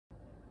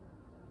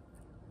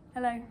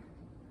Hello,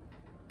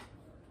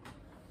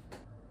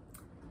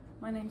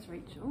 my name's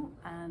Rachel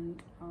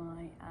and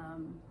I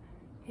am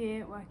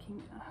here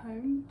working at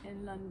home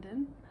in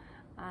London,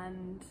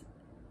 and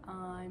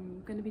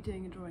I'm going to be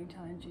doing a drawing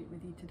challenge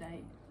with you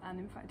today, and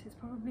in fact it's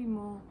probably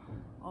more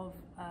of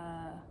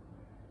a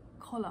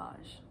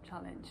collage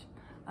challenge.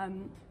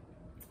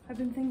 I've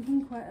been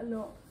thinking quite a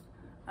lot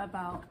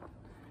about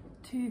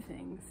two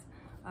things.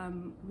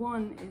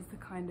 One is the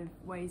kind of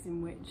ways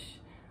in which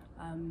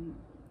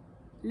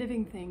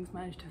living things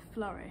manage to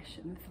flourish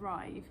and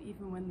thrive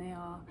even when they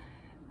are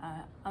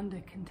under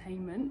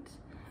containment,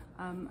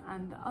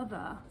 and the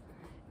other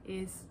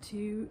is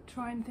to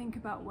try and think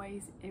about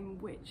ways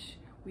in which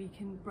we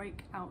can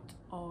break out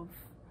of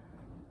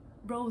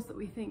roles that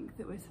we think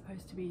that we're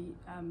supposed to be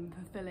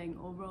fulfilling,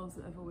 or roles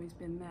that have always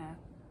been there.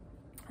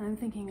 And I'm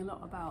thinking a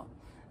lot about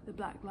the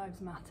Black Lives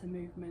Matter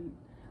movement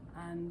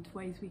and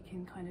ways we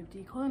can kind of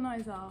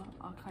decolonise our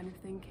kind of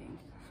thinking.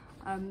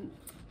 And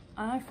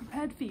I've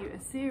prepared for you a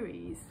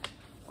series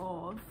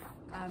of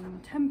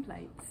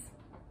templates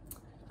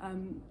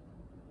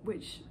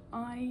which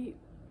I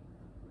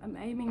am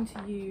aiming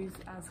to use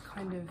as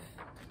kind of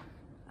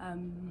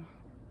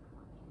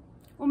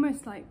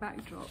almost like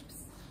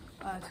backdrops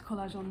to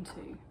collage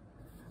onto.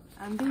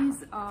 And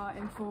these are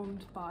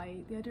informed by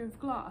the idea of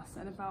glass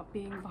and about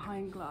being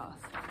behind glass.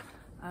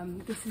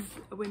 This is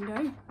a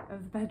window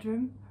of the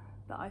bedroom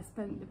that I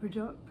spent the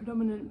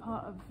predominant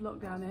part of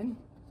lockdown in.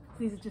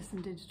 These are just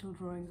some digital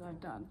drawings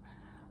I've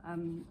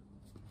done.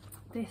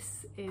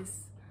 This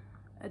is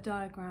a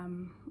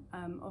diagram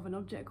of an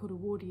object called a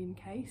Wardian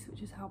case,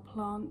 which is how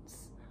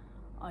plants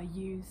are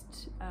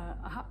used,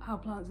 how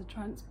plants are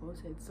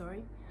transported,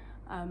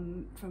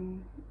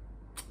 from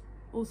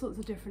all sorts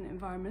of different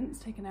environments,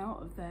 taken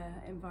out of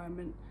their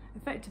environment,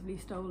 effectively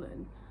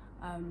stolen,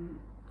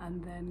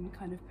 and then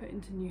kind of put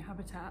into new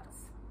habitats.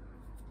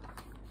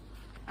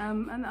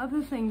 And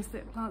other things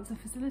that plants are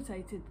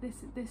facilitated.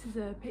 This is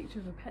a picture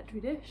of a petri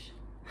dish,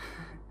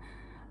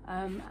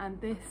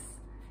 and this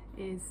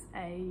is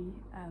a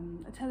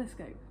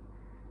telescope.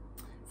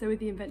 So with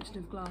the invention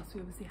of glass,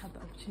 we obviously had the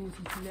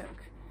opportunity to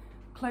look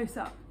close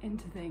up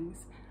into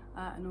things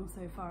and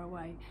also far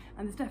away.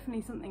 And there's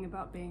definitely something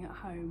about being at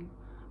home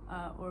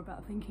or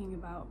about thinking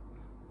about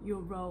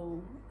your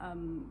role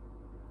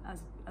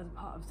as a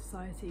part of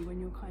society when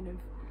you're kind of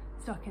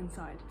stuck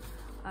inside.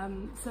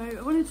 So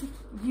I wanted to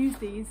use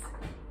these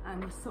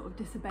and sort of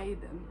disobey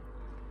them.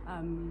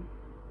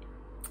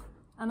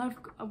 And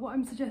what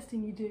I'm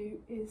suggesting you do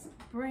is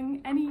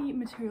bring any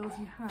materials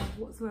you have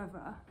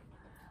whatsoever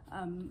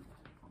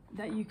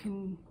that you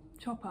can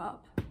chop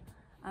up,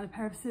 and a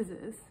pair of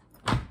scissors,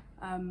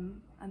 and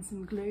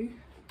some glue.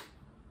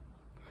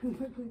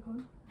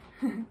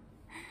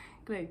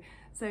 Glue.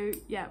 So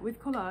yeah, with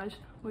collage,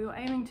 what you're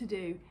aiming to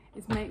do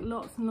is make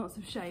lots and lots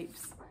of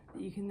shapes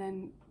that you can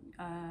then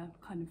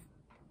kind of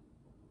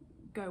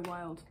go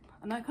wild.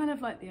 And I kind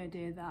of like the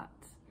idea that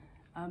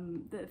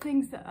that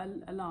things that are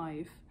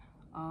alive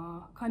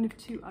are kind of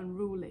too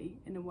unruly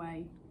in a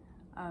way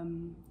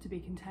to be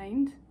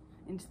contained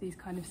into these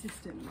kind of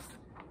systems,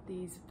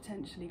 these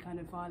potentially kind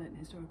of violent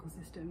historical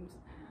systems.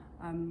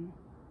 And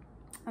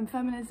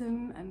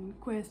feminism and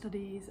queer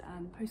studies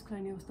and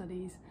post-colonial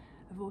studies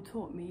have all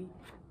taught me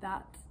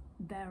that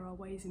there are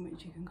ways in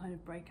which you can kind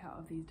of break out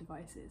of these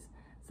devices.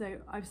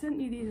 So I've sent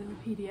you these as a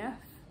PDF.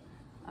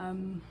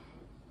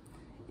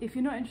 If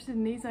you're not interested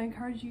in these, I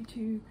encourage you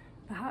to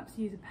perhaps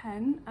use a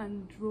pen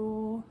and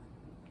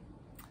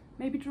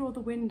maybe draw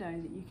the window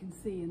that you can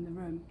see in the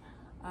room,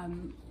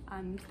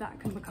 and that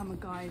can become a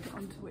guide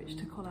onto which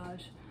to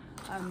collage.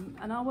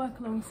 And I'll work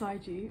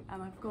alongside you,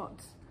 and I've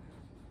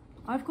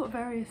got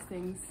various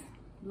things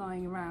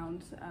lying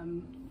around,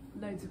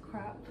 loads of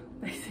crap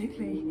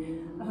basically,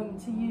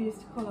 to use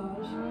to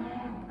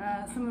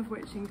collage, some of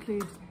which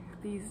include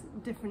these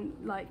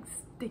different like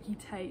sticky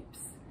tapes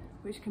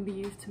which can be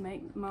used to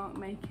make mark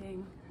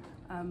making,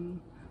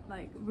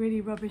 like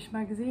really rubbish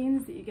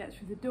magazines that you get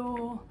through the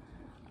door.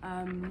 What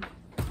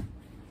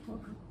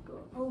have we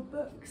got? Old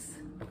books.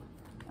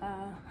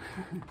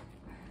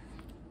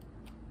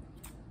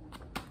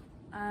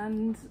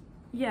 And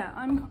yeah,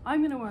 I'm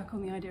going to work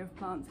on the idea of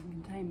plants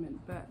and containment,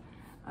 but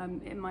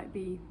it might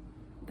be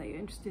that you're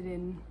interested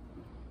in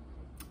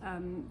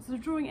sort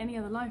of drawing any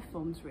other life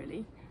forms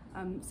really.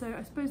 So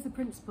I suppose the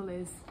principle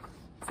is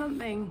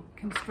something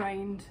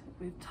constrained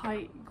with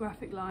tight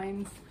graphic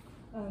lines.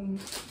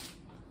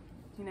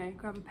 You know,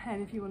 grab a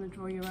pen if you want to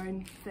draw your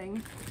own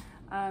thing,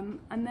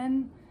 and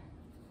then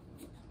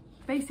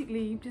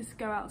basically just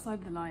go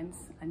outside the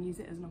lines and use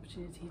it as an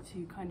opportunity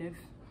to kind of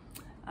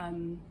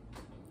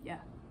yeah,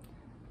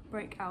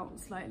 break out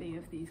slightly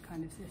of these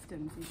kind of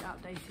systems, these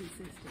outdated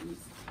systems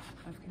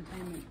of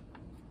containment.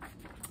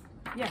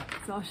 Yeah,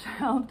 so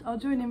I'll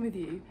join in with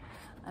you,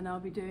 and I'll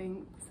be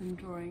doing some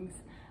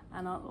drawings,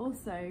 and I'll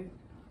also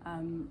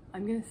I'm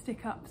going to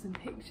stick up some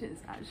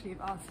pictures actually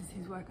of artists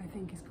whose work I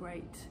think is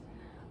great.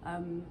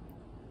 And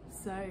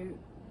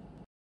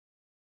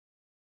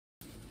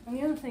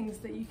the other thing is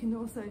that you can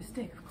also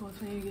stick, of course,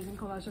 when you're using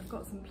collage. I've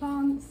got some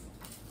plants,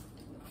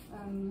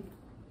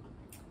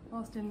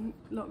 Whilst in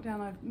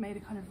lockdown, I've made a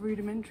kind of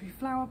rudimentary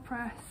flower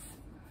press.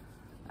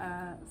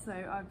 So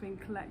I've been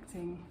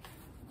collecting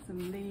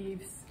some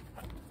leaves.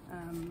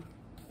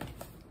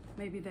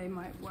 Maybe they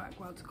might work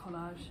well to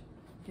collage.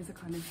 Here's a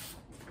kind of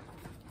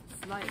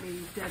slightly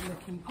dead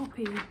looking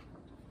poppy,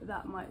 but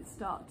that might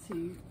start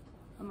to,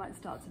 I might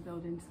start to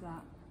build into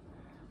that.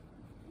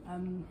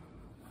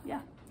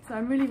 Yeah, so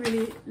I'm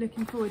really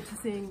looking forward to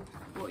seeing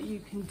what you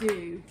can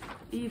do,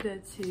 either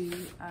to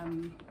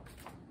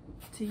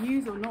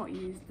use or not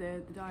use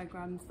the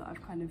diagrams that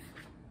I've kind of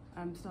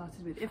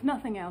started with. If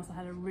nothing else, I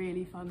had a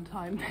really fun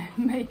time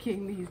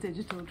making these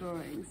digital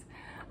drawings.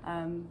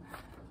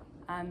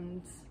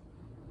 And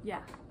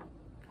yeah,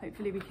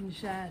 hopefully we can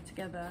share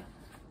together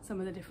some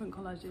of the different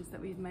collages that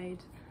we've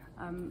made,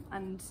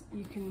 and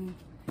you can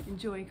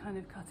enjoy kind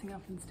of cutting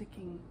up and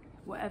sticking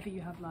whatever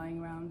you have lying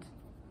around.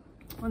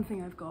 One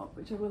thing I've got,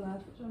 which I will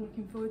add, which I'm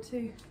looking forward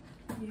to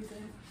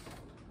using,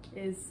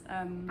 is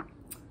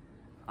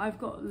I've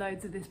got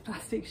loads of this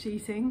plastic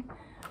sheeting,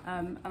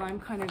 and I'm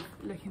kind of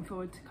looking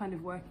forward to kind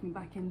of working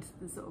back into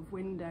the sort of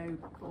window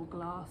or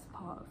glass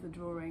part of the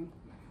drawing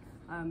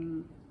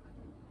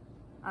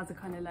as a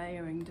kind of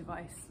layering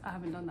device. I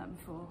haven't done that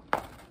before.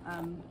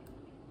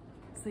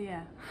 So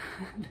yeah,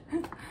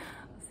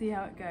 see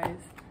how it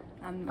goes,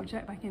 and we'll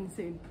check back in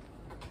soon.